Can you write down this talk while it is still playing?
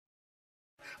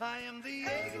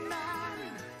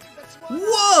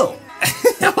Whoa!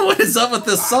 What is up with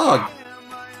this song?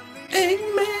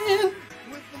 Eggman!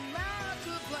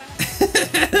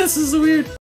 This is weird.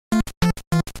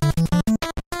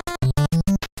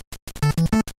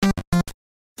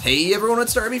 Hey everyone,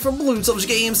 it's Darby from Blue Soldier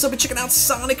Games. So be checking out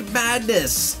Sonic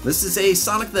Madness. This is a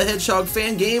Sonic the Hedgehog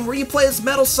fan game where you play as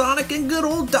Metal Sonic and good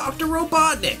old Dr.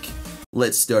 Robotnik.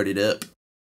 Let's start it up.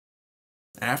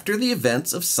 After the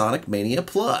events of Sonic Mania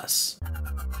Plus.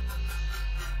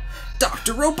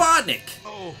 Dr. Robotnik!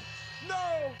 Oh,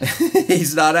 no!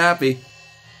 He's not happy.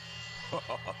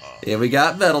 Here we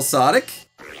got Metal Sonic.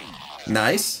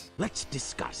 Nice. Let's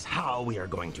discuss how we are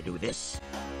going to do this.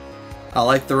 I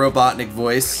like the Robotnik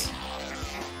voice.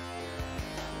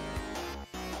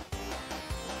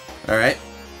 Alright.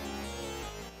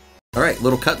 Alright,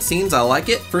 little cutscenes, I like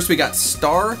it. First we got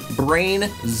Star Brain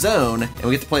Zone, and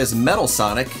we get to play as Metal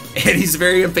Sonic. And he's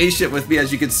very impatient with me,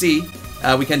 as you can see.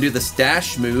 We can do this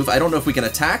dash move. I don't know if we can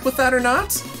attack with that or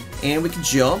not. And we can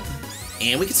jump,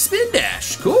 and we can spin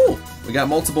dash. Cool. We got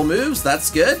multiple moves,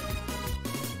 that's good.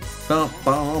 Bum,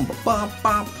 bum, bum,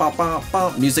 bum, bum, bum,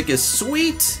 bum. Music is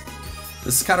sweet.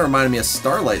 This is kind of reminding me of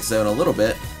Starlight Zone a little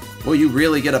bit. Well, you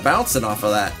really get a bouncing off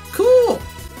of that. Cool.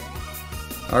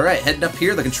 All right, heading up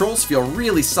here. The controls feel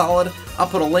really solid. I'll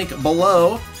put a link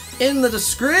below in the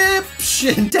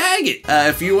description. Dang it.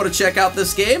 If you want to check out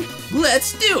this game,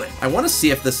 let's do it. I want to see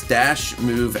if this dash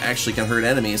move actually can hurt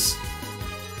enemies.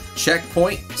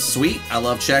 Checkpoint, sweet. I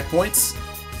love checkpoints.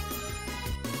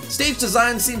 Stage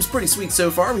design seems pretty sweet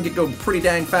so far. We can go pretty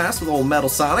dang fast with old Metal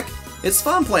Sonic. It's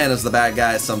fun playing as the bad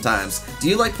guys sometimes. Do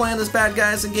you like playing as bad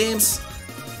guys in games?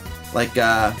 Like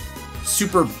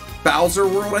Super Bowser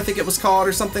World, I think it was called,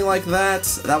 or something like that.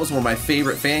 That was one of my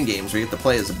favorite fan games where you get to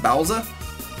play as Bowser.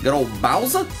 Good old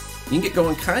Bowser. You can get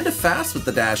going kind of fast with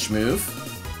the dash move.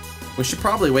 We should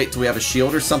probably wait till we have a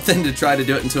shield or something to try to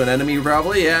do it into an enemy,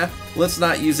 probably. Yeah, let's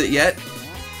not use it yet.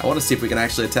 I want to see if we can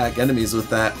actually attack enemies with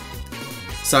that.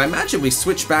 So I imagine we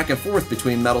switch back and forth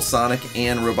between Metal Sonic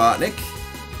and Robotnik.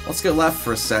 Let's go left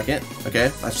for a second.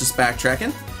 Okay, that's just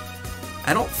backtracking.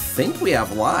 I don't think we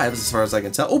have lives as far as I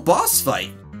can tell. Oh, boss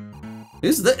fight!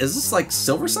 Is this like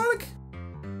Silver Sonic?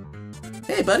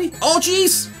 Hey, buddy. Oh,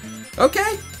 jeez!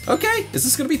 Okay, okay. Is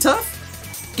this gonna be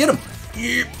tough? Get him!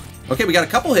 Yep. Okay, we got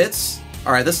a couple hits.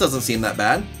 Alright, this doesn't seem that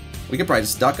bad. We can probably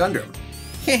just duck under him.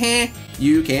 Heh.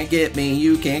 You can't get me,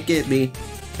 you can't get me.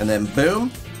 And then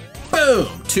boom. Boom!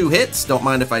 2 hits. Don't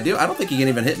mind if I do. I don't think you can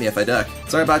even hit me if I duck.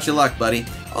 Sorry about your luck, buddy.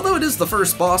 Although it is the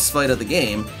first boss fight of the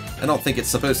game, I don't think it's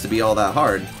supposed to be all that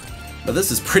hard. But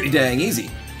this is pretty dang easy.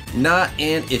 Not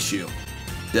an issue.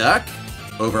 Duck.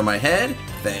 Over my head.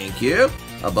 Thank you.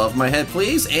 Above my head,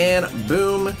 please. And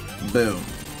boom, boom.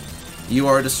 You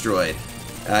are destroyed.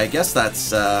 I guess that's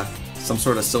some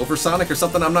sort of Silver Sonic or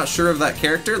something. I'm not sure of that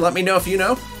character. Let me know if you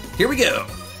know. Here we go.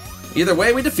 Either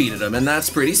way, we defeated him, and that's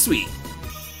pretty sweet.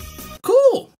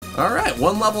 Cool! Alright,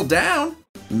 1 level down.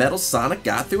 Metal Sonic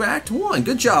got through Act 1.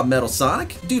 Good job, Metal Sonic.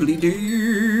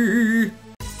 Doodly-doo.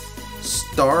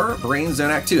 Star Brain Zone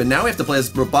Act 2. And now we have to play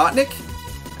as Robotnik.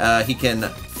 He can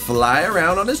fly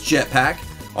around on his jetpack,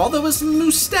 although his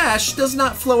mustache does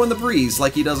not flow in the breeze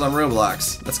like he does on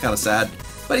Roblox. That's kind of sad.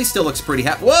 But he still looks pretty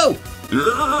happy. Whoa!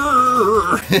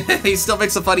 He still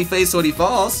makes a funny face when he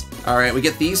falls. Alright, we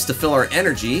get these to fill our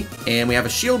energy, and we have a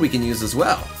shield we can use as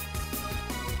well.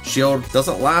 Shield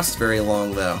doesn't last very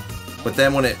long though. But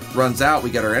then when it runs out, we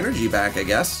get our energy back, I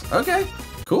guess. Okay,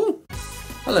 cool.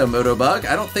 Hello, Motobug.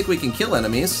 I don't think we can kill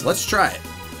enemies. Let's try it.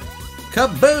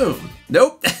 Kaboom!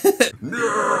 Nope.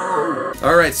 No!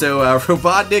 Alright, so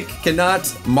Robotnik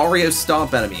cannot Mario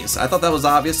Stomp enemies. I thought that was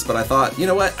obvious, but I thought, you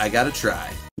know what? I gotta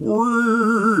try.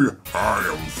 I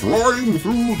am flying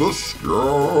through the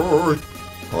sky.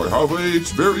 I have a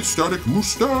very static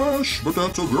mustache, but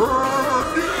that's a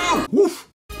good woof.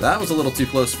 That was a little too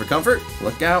close for comfort.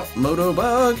 Look out,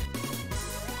 Motobug.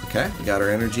 Okay, we got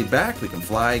our energy back. We can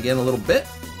fly again a little bit.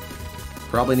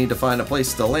 Probably need to find a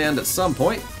place to land at some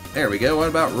point. There we go. What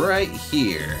about right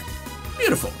here?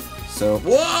 Beautiful. So,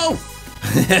 whoa!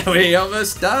 We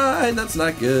almost died. That's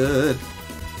not good.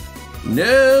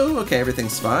 No. Okay,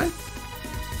 everything's fine.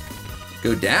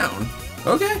 Go down.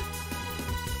 Okay.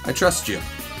 I trust you.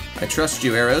 I trust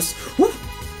you, arrows. Woo!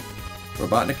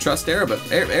 Robotnik trust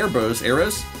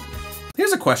arrows.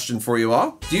 Here's a question for you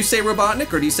all. Do you say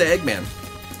Robotnik or do you say Eggman?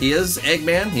 He is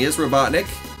Eggman, he is Robotnik.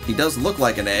 He does look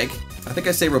like an egg. I think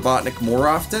I say Robotnik more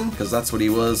often, because that's what he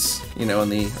was, you know, in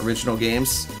the original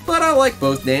games. But I like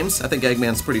both names. I think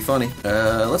Eggman's pretty funny.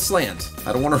 Let's land.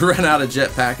 I don't want to run out of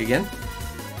jetpack again.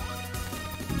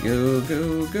 Go,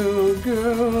 go, go,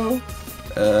 go.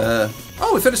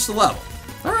 Oh, we finished the level.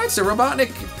 All right, so Robotnik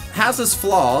has his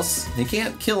flaws. He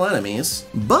can't kill enemies,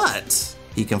 but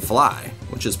he can fly,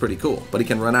 which is pretty cool. But he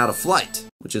can run out of flight,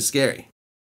 which is scary.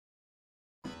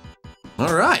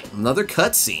 All right, another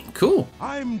cutscene. Cool.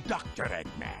 I'm Dr.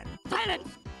 Eggman. Silence!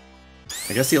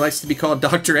 I guess he likes to be called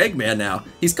Dr. Eggman now.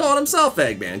 He's calling himself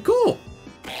Eggman. Cool.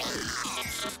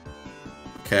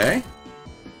 Okay.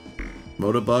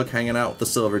 Motobug hanging out with the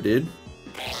silver dude.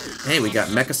 Hey, we got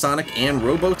Mechasonic and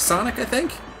Robosonic, I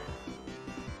think.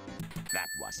 That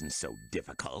wasn't so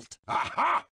difficult.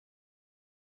 Aha!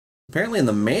 Apparently in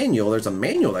the manual, there's a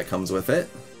manual that comes with it.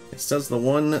 It says the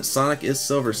one Sonic is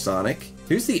Silver Sonic.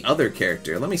 Who's the other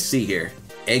character? Let me see here.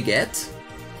 Eggette?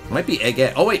 Might be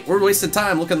Eggette. Oh wait, we're wasting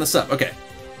time looking this up. Okay.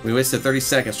 We wasted 30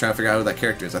 seconds trying to figure out who that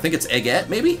character is. I think it's Eggette,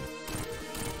 maybe?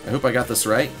 I hope I got this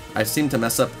right. I seem to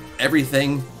mess up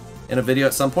everything in a video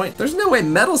at some point. There's no way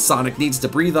Metal Sonic needs to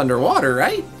breathe underwater,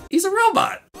 right? He's a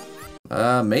robot.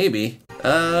 Maybe.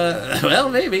 Well,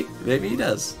 maybe. Maybe he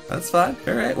does. That's fine.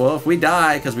 All right, well, if we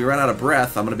die because we run out of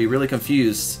breath, I'm gonna be really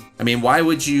confused. I mean, why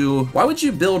would you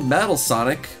build Metal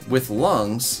Sonic with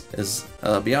lungs is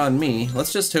beyond me.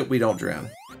 Let's just hope we don't drown.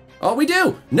 Oh, we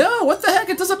do! No, what the heck?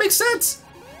 It doesn't make sense!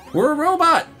 We're a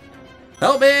robot!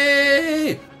 Help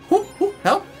me! Whoop, whoop,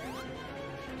 help!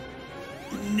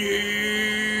 No.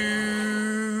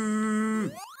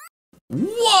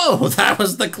 Whoa! That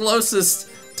was the closest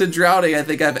to drowning I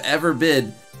think I've ever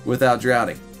been without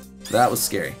drowning. That was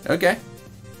scary. Okay.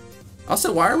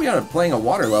 Also, why are we playing a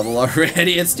water level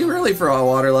already? It's too early for a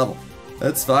water level.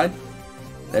 That's fine.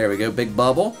 There we go, big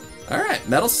bubble. All right,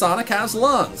 Metal Sonic has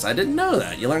lungs. I didn't know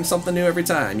that. You learn something new every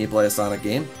time you play a Sonic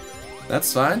game.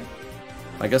 That's fine.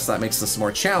 I guess that makes this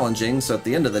more challenging, so at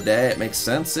the end of the day, it makes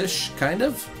sense-ish, kind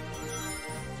of.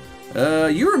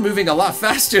 You were moving a lot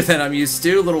faster than I'm used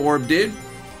to, little orb dude.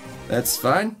 That's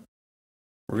fine.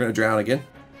 We're gonna drown again.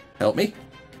 Help me.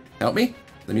 Help me.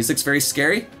 The music's very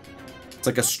scary. It's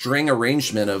like a string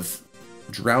arrangement of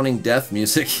drowning death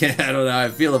music. I don't know how I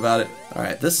feel about it. All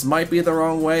right, this might be the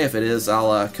wrong way. If it is,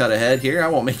 I'll cut ahead here. I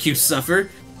won't make you suffer.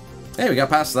 Hey, we got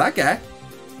past that guy.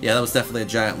 Yeah, that was definitely a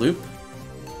giant loop.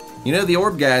 You know, the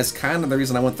orb guy is kind of the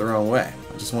reason I went the wrong way.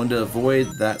 I just wanted to avoid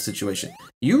that situation.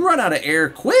 You run out of air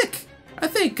quick. I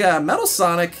think Metal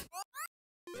Sonic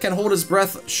can hold his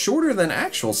breath shorter than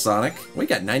actual Sonic. We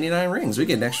got 99 rings. We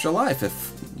get an extra life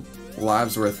if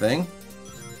lives were a thing.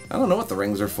 I don't know what the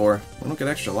rings are for. We don't get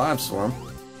extra lives for them.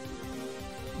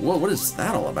 Whoa, what is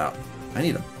that all about? I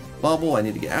need a bubble. I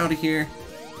need to get out of here.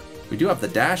 We do have the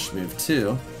dash move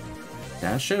too.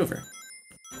 Dash over.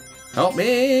 Help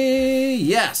me!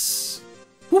 Yes!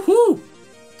 Woohoo!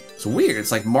 It's weird.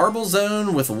 It's like Marble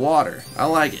Zone with water. I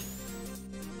like it.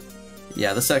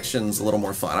 Yeah, this section's a little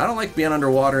more fun. I don't like being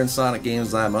underwater in Sonic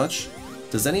games that much.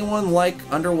 Does anyone like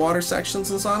underwater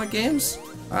sections in Sonic games?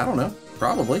 I don't know.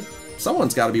 Probably.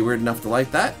 Someone's got to be weird enough to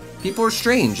like that. People are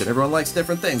strange and everyone likes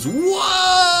different things.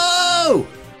 Whoa!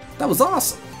 That was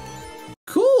awesome.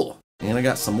 Cool. And I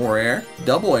got some more air.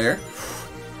 Double air.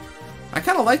 I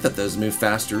kind of like that those move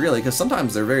faster, really, because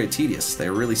sometimes they're very tedious.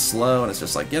 They're really slow, and it's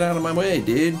just like, get out of my way,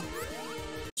 dude.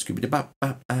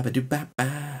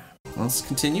 Scooby-doo-bop-bop-ba-ba-doo-bop-ba. Let's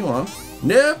continue on.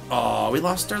 Nope. Oh, we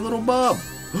lost our little bub.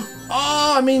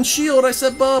 Oh, I mean shield. I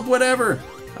said bub, whatever.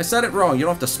 I said it wrong. You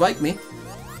don't have to spike me.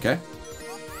 Okay.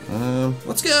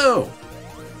 Let's go.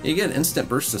 You get an instant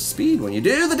burst of speed when you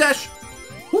do the dash.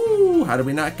 Woo! How did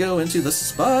we not go into the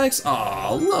spikes?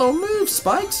 Oh, low move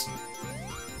spikes.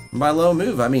 And by low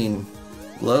move, I mean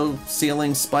low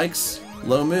ceiling spikes,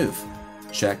 low move.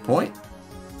 Checkpoint.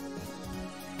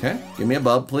 Okay, give me a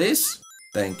bub, please.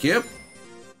 Thank you.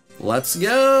 Let's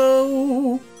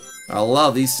go. I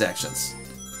love these sections.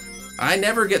 I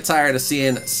never get tired of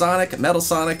seeing Sonic, Metal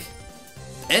Sonic,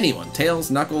 anyone, Tails,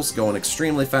 Knuckles, going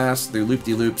extremely fast through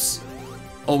loop-de-loops.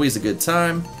 Always a good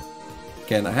time.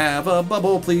 Can I have a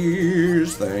bubble,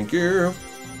 please? Thank you.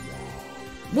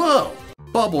 Whoa,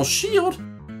 bubble shield?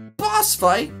 Boss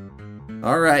fight?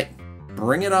 Alright,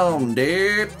 bring it on,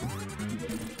 dude.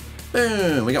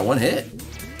 Boom, we got one hit.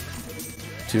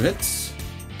 2 hits.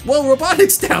 Whoa,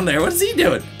 Robotnik's down there. What is he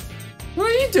doing?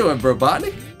 What are you doing,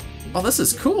 Robotnik? Oh, this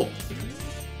is cool.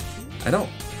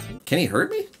 Can he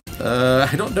hurt me?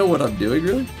 I don't know what I'm doing,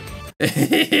 really.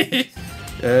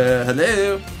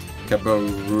 Hello.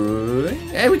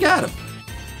 Hey, we got him.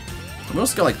 I'm gonna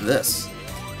just go like this.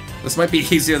 This might be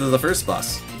easier than the first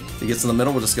boss. If he gets in the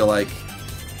middle, we'll just go like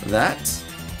that.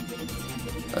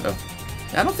 Uh-oh.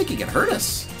 I don't think he can hurt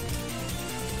us.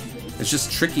 It's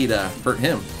just tricky to hurt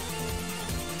him.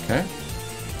 Okay.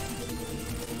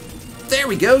 There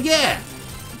we go, yeah!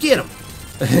 Get him!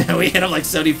 We hit him like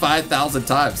 75,000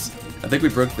 times. I think we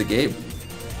broke the game.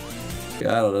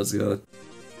 I don't know what's going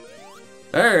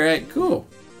on. Alright, cool.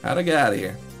 How'd I get out of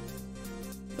here?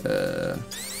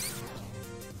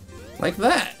 Like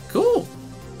that. Cool.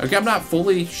 Okay, I'm not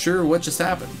fully sure what just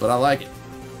happened, but I like it.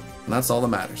 And that's all that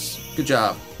matters. Good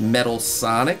job, Metal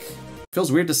Sonic.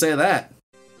 Feels weird to say that.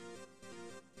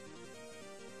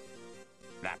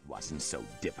 That wasn't so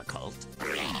difficult.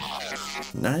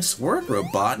 Nice work,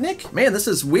 Robotnik. Man, this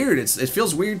is weird. It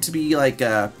feels weird to be like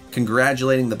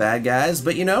congratulating the bad guys,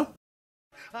 but you know,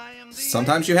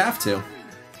 sometimes you have to.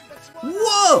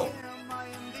 Whoa!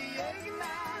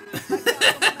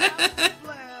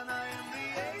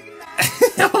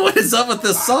 What is up with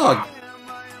this song?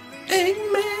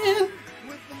 Eggman.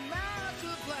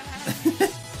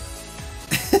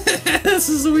 This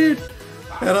is weird.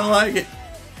 I don't like it.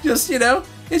 Just, you know,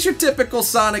 it's your typical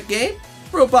Sonic game.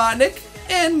 Robotnik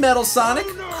and Metal Sonic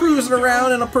cruising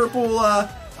around in a purple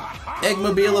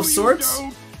eggmobile of sorts.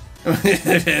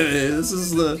 This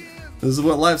is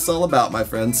what life's all about, my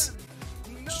friends.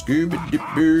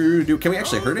 Scooby-Doo. Can we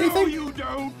actually hurt anything?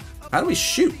 How do we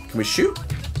shoot? Can we shoot?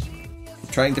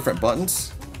 I'm trying different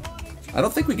buttons. I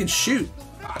don't think we can shoot.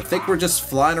 I think we're just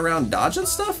flying around dodging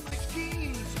stuff.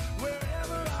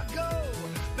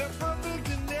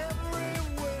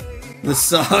 This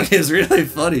song is really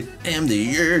funny. I'm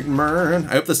the Eggman.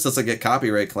 I hope this doesn't get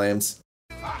copyright claims.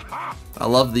 I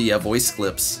love the voice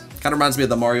clips. Kind of reminds me of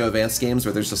the Mario Advance games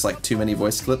where there's just like too many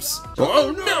voice clips.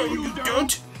 Oh no, you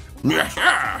don't.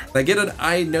 I get an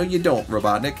I know you don't,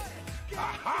 Robotnik.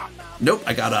 Nope,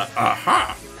 I got a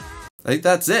aha. I think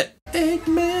that's it.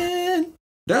 Eggman,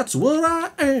 that's what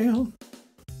I am.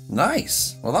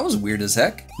 Nice. Well, that was weird as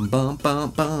heck. Bum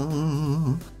bum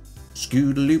bum.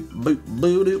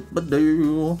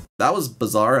 Scootaloo-boop-boo-doop-ba-doo. That was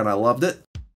bizarre and I loved it.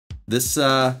 This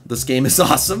game is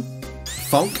awesome.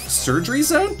 Funk Surgery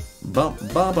Zone? Bum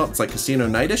bum bum. It's like Casino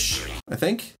Night-ish, I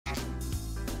think.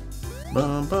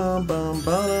 Bum bum bum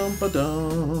ba-dum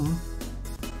ba-dum.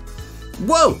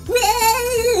 Whoa!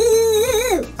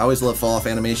 I always love fall off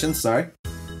animations, sorry.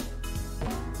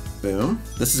 Boom.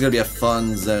 This is gonna be a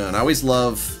fun zone. I always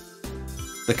love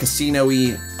the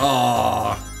casino-y.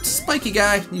 Aww. Spiky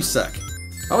guy, you suck.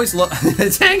 I always love.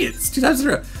 Dang it, it's 2 times in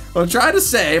a row. What I'm trying to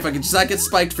say, if I could just not get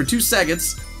spiked for 2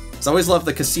 seconds, is I always love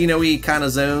the casino-y kind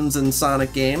of zones in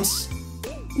Sonic games.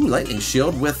 Ooh, lightning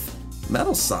shield with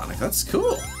Metal Sonic. That's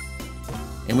cool.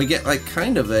 And we get like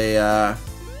kind of a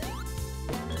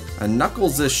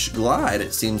Knuckles-ish glide,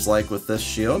 it seems like, with this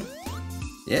shield.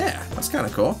 Yeah, that's kind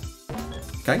of cool.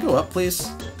 Can I go up, please?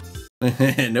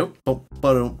 Nope.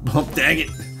 Dang it.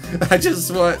 I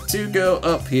just want to go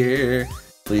up here.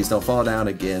 Please don't fall down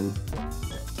again.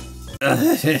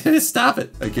 Stop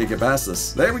it. I can't get past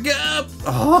this. There we go.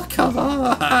 Oh, come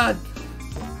on.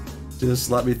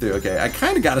 Just let me through. Okay, I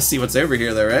kind of got to see what's over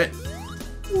here, though, right?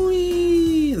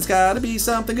 Whee! There's got to be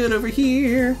something good over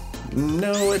here.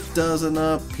 No, it doesn't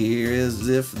appear as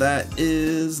if that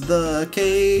is the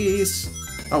case.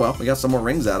 Oh, well, we got some more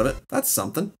rings out of it. That's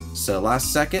something. So,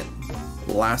 last second.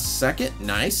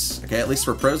 Nice. Okay, at least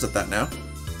we're pros at that now.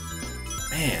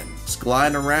 Man, just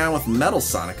gliding around with Metal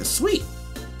Sonic is sweet.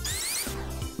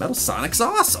 Metal Sonic's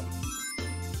awesome.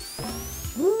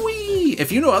 Whee!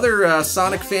 If you know other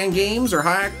Sonic fan games or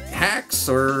hacks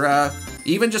or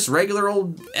even just regular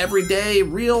old everyday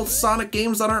real Sonic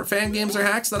games that aren't fan games or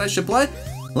hacks that I should play,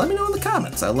 let me know in the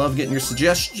comments. I love getting your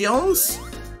suggestions.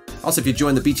 Also, if you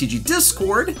join the BTG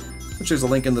Discord, which there's a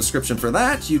link in the description for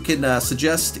that, you can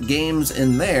suggest games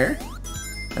in there.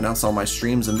 Announce all my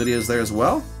streams and videos there as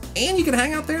well. And you can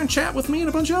hang out there and chat with me and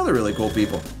a bunch of other really cool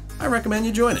people. I recommend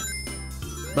you join it.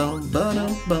 Boom,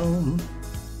 ba-dum, boom.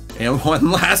 And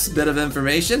one last bit of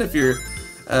information, if you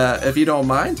don't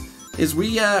mind, is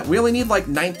we only need like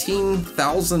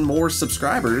 19,000 more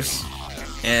subscribers,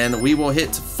 and we will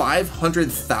hit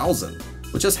 500,000,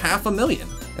 which is 500,000.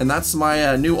 And that's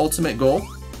my new ultimate goal.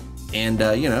 And,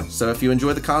 you know, so if you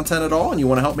enjoy the content at all and you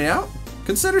want to help me out,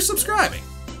 consider subscribing.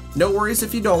 No worries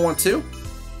if you don't want to.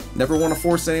 Never want to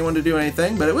force anyone to do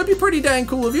anything, but it would be pretty dang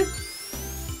cool of you.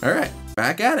 All right,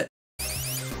 back at it.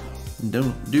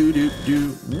 Don't do.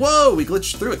 Whoa, we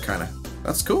glitched through it, kind of.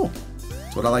 That's cool.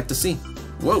 That's what I like to see.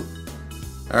 Whoa.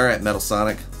 All right, Metal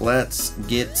Sonic, let's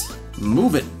get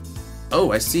moving.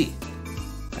 Oh, I see.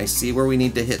 I see where we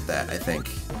need to hit that, I think.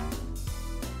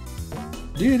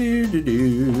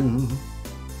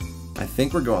 I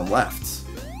think we're going left.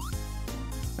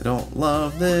 I don't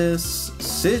love this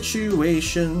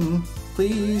situation.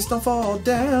 Please don't fall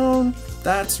down.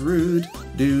 That's rude,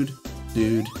 dude.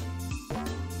 Ugh,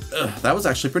 that was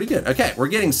actually pretty good. Okay, we're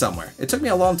getting somewhere. It took me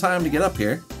a long time to get up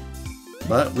here.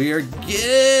 But we are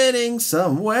getting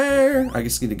somewhere. I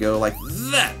just need to go like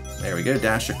that. There we go,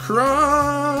 dash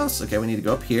across. Okay, we need to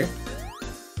go up here.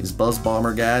 These Buzz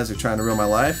Bomber guys are trying to ruin my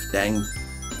life. Dang,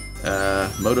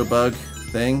 Motobug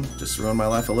thing just ruined my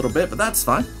life a little bit, but that's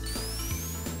fine.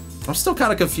 I'm still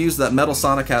kind of confused that Metal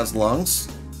Sonic has lungs.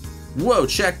 Whoa,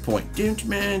 checkpoint. Don't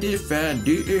mind if I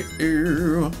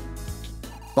do.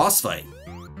 Boss fight.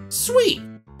 Sweet.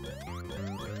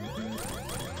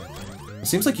 It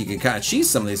seems like you can kind of cheese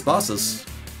some of these bosses.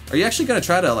 Are you actually going to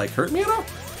try to like hurt me at all?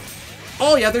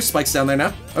 Oh yeah, there's spikes down there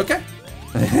now. Okay.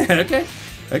 Okay,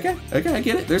 I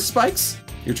get it. There's spikes.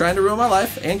 You're trying to ruin my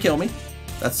life and kill me.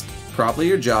 That's probably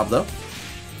your job though.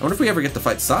 I wonder if we ever get to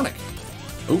fight Sonic.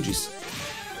 Oh jeez.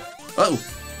 Oh.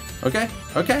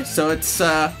 Okay, so it's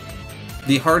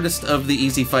the hardest of the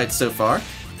easy fights so far.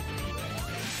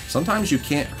 Sometimes you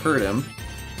can't hurt him.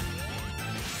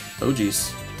 Oh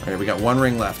jeez. Alright, we got one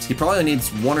ring left. He probably needs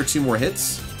one or two more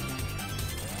hits.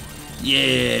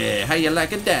 Yeah, how you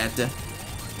like it that?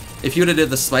 If you would have did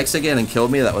the spikes again and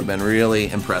killed me, that would have been really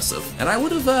impressive. And I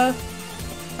would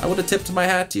have tipped my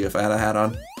hat to you if I had a hat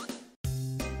on.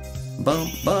 Bum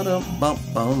ba-dum bum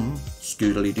bum.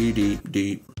 Scoodly dee dee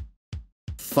dee.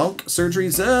 Funk Surgery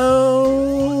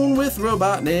Zone with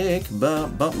Robotnik.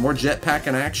 Bum bum. More jetpack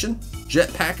in action.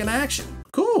 Jetpack in action.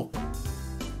 Cool.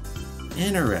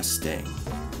 Interesting.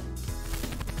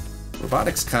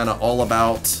 Robotnik's kind of all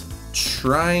about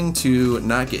trying to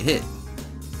not get hit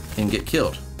and get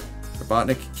killed.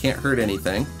 Robotnik can't hurt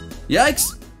anything.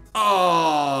 Yikes!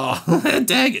 Oh,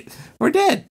 dang it. We're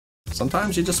dead.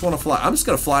 Sometimes you just want to fly. I'm just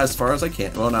going to fly as far as I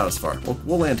can. Well, not as far.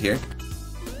 We'll land here.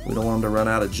 We don't want him to run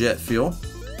out of jet fuel.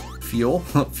 Fuel.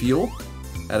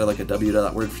 Added like a W to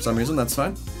that word for some reason. That's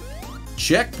fine.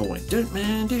 Checkpoint. Don't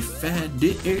mind if I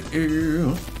do.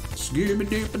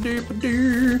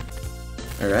 Scooby-doopa-doopa-doo.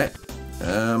 Alright.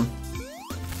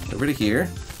 Over to here.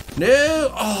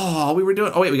 No! Oh, we were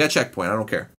doing... Oh, wait, we got checkpoint. I don't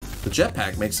care. The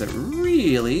jetpack makes it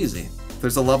really easy. If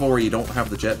there's a level where you don't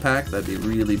have the jetpack, that'd be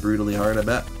really brutally hard, I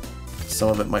bet. Some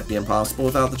of it might be impossible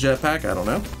without the jetpack. I don't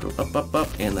know. Go up, up, up,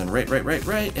 and then right.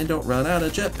 And don't run out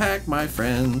of jetpack, my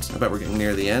friend. I bet we're getting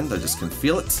near the end. I just can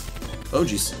feel it. Oh,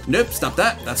 jeez. Nope, stop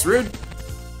that. That's rude.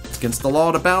 It's against the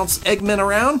law to bounce Eggman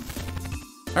around.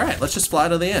 Alright, let's just fly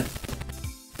to the end.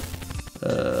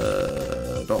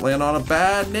 Don't land on a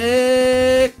bad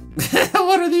Nick.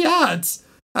 What are the odds?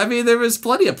 I mean, there was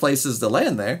plenty of places to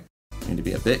land there. Need to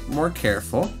be a bit more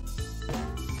careful.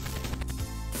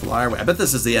 Fly away. I bet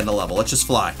this is the end of the level. Let's just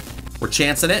fly. We're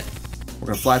chancing it. We're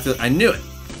gonna fly through. I knew it.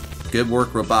 Good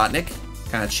work, Robotnik.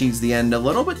 Kind of cheese the end a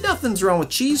little, but nothing's wrong with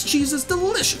cheese. Cheese is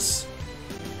delicious.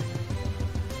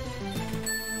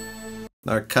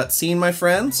 Another cutscene, my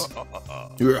friends.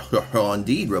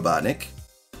 Indeed, Robotnik.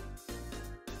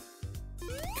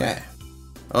 Okay.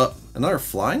 Oh, another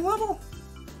flying level?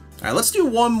 Alright, let's do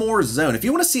one more zone. If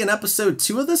you want to see an episode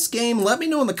 2 of this game, let me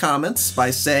know in the comments by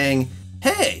saying,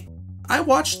 hey, I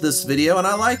watched this video and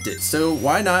I liked it, so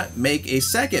why not make a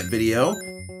second video?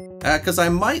 Because I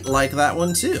might like that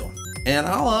one too. And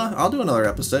I'll do another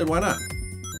episode, why not?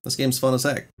 This game's fun as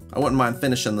heck. I wouldn't mind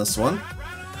finishing this one.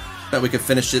 Bet we could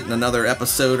finish it in another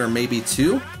episode or maybe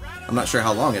 2. I'm not sure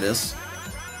how long it is.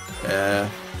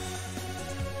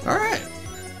 Alright.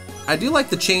 I do like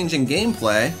the change in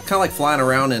gameplay. Kind of like flying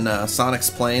around in Sonic's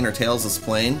plane or Tails'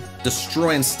 plane.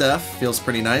 Destroying stuff feels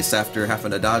pretty nice after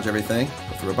having to dodge everything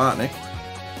with Robotnik.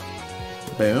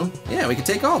 Boom. Yeah, we can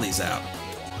take all these out.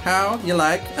 How you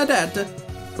like a that?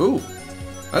 Ooh.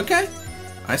 Okay.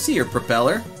 I see your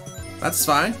propeller. That's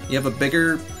fine. You have a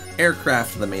bigger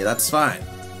aircraft than me. That's fine.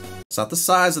 It's not the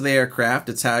size of the aircraft,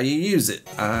 it's how you use it.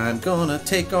 I'm gonna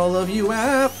take all of you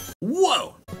out.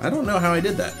 Whoa! I don't know how I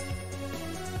did that.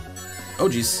 Oh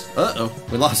geez. Uh-oh.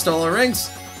 We lost all our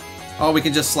rings. Oh, we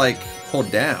can just like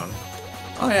hold down.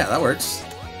 Oh yeah, that works.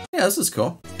 Yeah, this is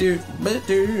cool.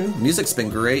 Music's been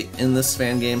great in this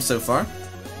fan game so far.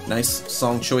 Nice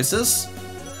song choices.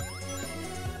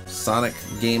 Sonic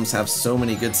games have so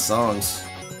many good songs.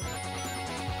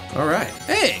 Alright.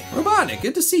 Hey, Robotnik,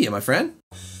 good to see you, my friend.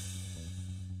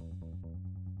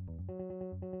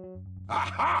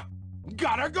 Aha!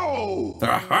 Gotta go!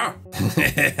 Aha!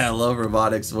 I love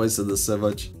Robotnik's voice in this so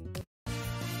much.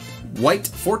 White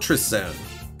Fortress Zone.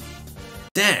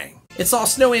 Dang, it's all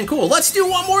snowy and cool. Let's do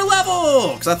one more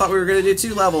level! Because I thought we were going to do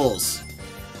 2 levels.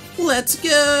 Let's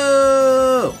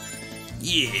go!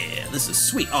 Yeah, this is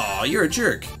sweet. Aw, you're a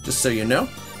jerk. Just so you know,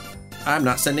 I'm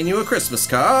not sending you a Christmas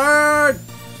card.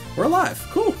 We're alive.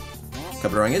 Cool.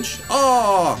 Kabrungage.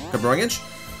 Oh, Kabrungage.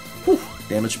 Whew.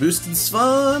 Damage boosted is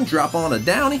fun. Drop on a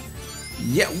downy.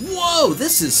 Yeah, whoa,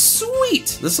 this is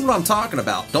sweet. This is what I'm talking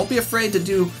about. Don't be afraid to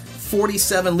do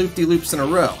 47 loop-de-loops in a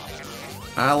row.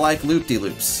 I like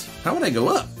loop-de-loops. How would I go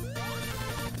up?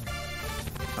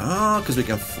 Oh, because we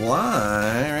can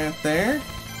fly right there.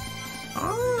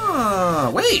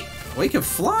 Ah, wait, we can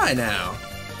fly now.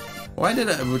 Why did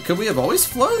could we have always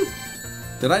flown?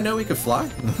 Did I know we could fly?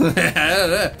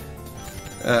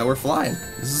 We're flying.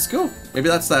 This is cool. Maybe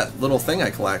that's that little thing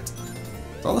I collect.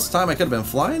 All this time I could have been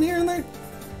flying here and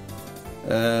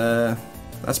there.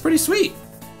 That's pretty sweet.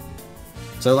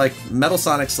 So like Metal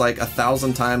Sonic's like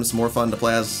 1,000 times more fun to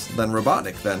play as than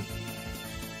Robotnik then.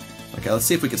 Okay, let's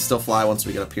see if we can still fly once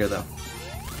we get up here though.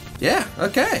 Yeah,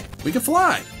 okay, we can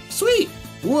fly. Sweet.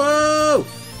 Whoa!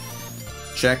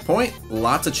 Checkpoint.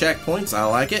 Lots of checkpoints. I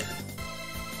like it.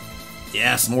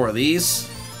 Yes, more of these.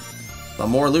 The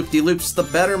more loop-de-loops, the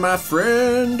better, my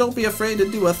friend. Don't be afraid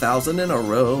to do 1,000 in a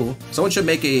row. Someone should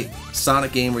make a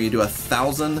Sonic game where you do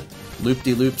 1,000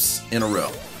 loop-de-loops in a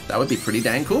row. That would be pretty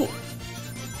dang cool.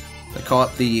 They call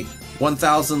it the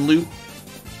 1,000 loop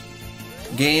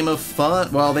game of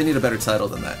fun. Well, they need a better title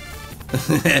than that.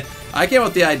 I came up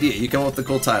with the idea. You come up with the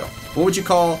cool title. What would you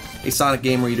call a Sonic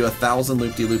game where you do 1,000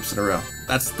 loop-de-loops in a row?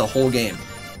 That's the whole game.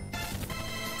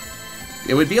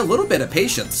 It would be a little bit of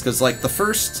patience, because like the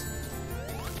first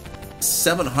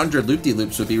 700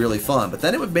 loop-de-loops would be really fun, but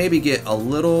then it would maybe get a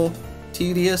little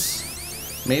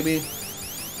tedious, maybe.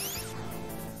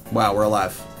 Wow, we're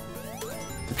alive.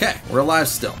 Okay, we're alive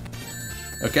still.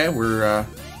 Okay, we're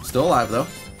still alive though.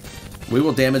 We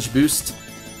will damage boost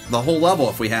the whole level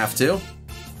if we have to,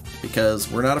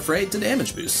 because we're not afraid to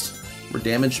damage boost. We're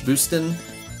damage boosting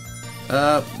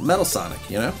Metal Sonic,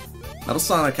 you know? Metal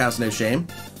Sonic has no shame.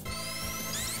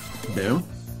 Boom.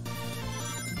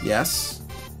 Yes.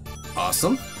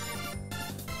 Awesome.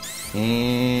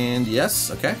 And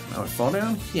yes, okay. Now I fall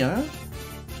down here.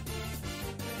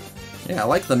 Yeah, I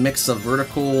like the mix of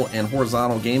vertical and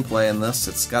horizontal gameplay in this.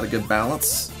 It's got a good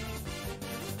balance.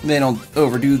 They don't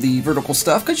overdo the vertical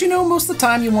stuff, because you know most of the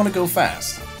time you want to go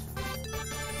fast.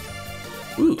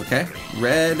 Ooh, okay.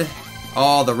 Red.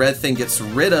 Oh, the red thing gets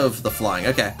rid of the flying.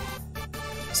 Okay.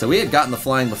 So we had gotten the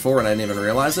flying before and I didn't even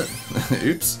realize it.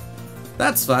 Oops.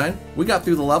 That's fine. We got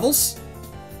through the levels.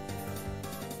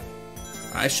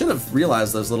 I should have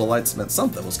realized those little lights meant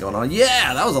something was going on.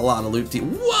 Yeah, that was a lot of loop-de.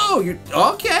 Whoa, you're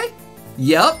okay.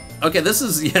 Yep. Okay, this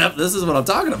is what I'm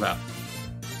talking about.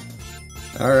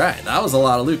 Alright, that was a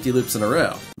lot of loop-de-loops in a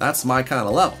row. That's my kind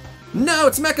of level. No,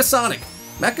 it's Mecha Sonic!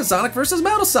 Mecha Sonic versus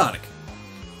Metal Sonic!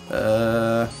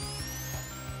 Can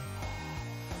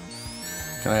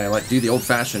I, like, do the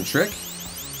old-fashioned trick?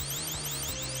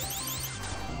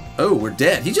 Oh, we're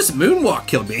dead. He just moonwalk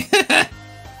killed me.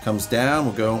 Comes down,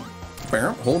 we'll go,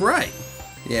 hold right.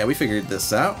 Yeah, we figured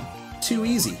this out. Too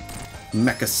easy.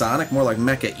 Mecha Sonic, more like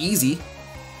Mecha Easy.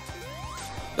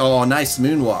 Oh, nice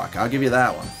moonwalk. I'll give you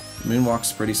that one.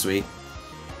 Moonwalk's pretty sweet.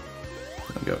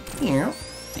 I'll go,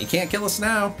 you can't kill us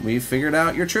now. We've figured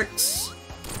out your tricks.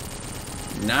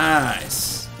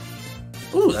 Nice.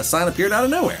 Ooh, that sign appeared out of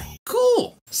nowhere.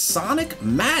 Cool. Sonic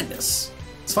Madness.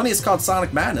 It's funny it's called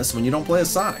Sonic Madness when you don't play as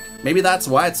Sonic. Maybe that's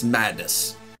why it's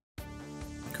Madness.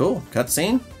 Cool.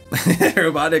 Cutscene.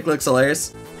 Robotnik looks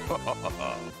hilarious.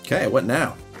 Okay, what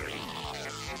now?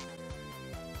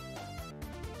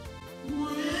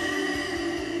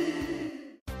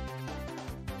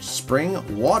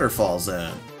 Spring Waterfall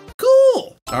Zone.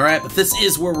 Cool! Alright, but this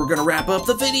is where we're gonna wrap up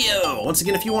the video. Once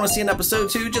again, if you want to see an episode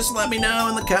 2, just let me know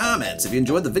in the comments. If you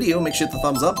enjoyed the video, make sure to hit the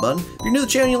thumbs up button. If you're new to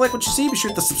the channel and you like what you see, be sure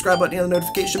to hit the subscribe button and the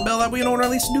notification bell. That way you know when I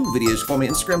release new videos. Follow me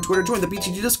on Instagram, Twitter, join the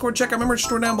BTG Discord, check out my merch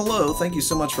store down below. Thank you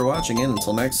so much for watching, and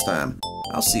until next time,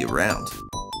 I'll see you around.